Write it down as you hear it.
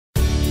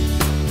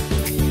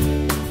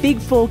Big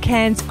 4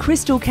 Cairns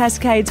Crystal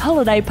Cascades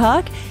Holiday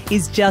Park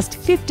is just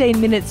 15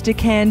 minutes to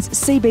Cairns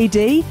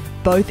CBD,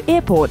 both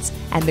airports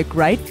and the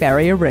Great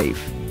Barrier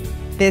Reef.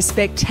 Their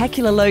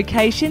spectacular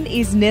location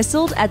is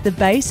nestled at the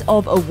base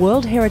of a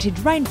World Heritage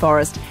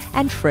rainforest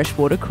and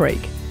freshwater creek.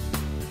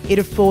 It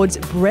affords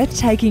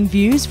breathtaking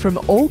views from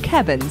all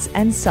cabins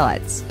and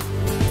sites.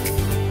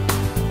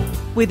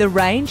 With a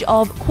range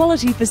of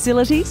quality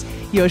facilities,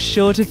 you're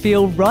sure to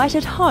feel right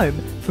at home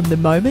from the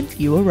moment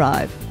you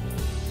arrive.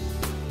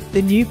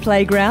 The new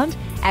playground,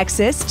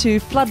 access to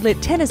floodlit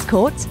tennis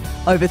courts,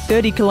 over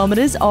 30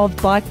 kilometres of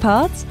bike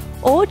paths,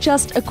 or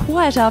just a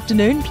quiet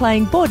afternoon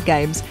playing board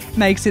games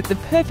makes it the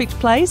perfect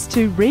place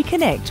to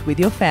reconnect with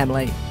your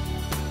family.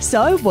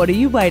 So what are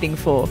you waiting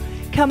for?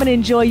 Come and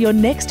enjoy your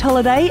next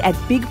holiday at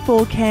Big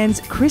 4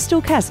 Cairns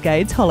Crystal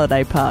Cascades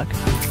Holiday Park.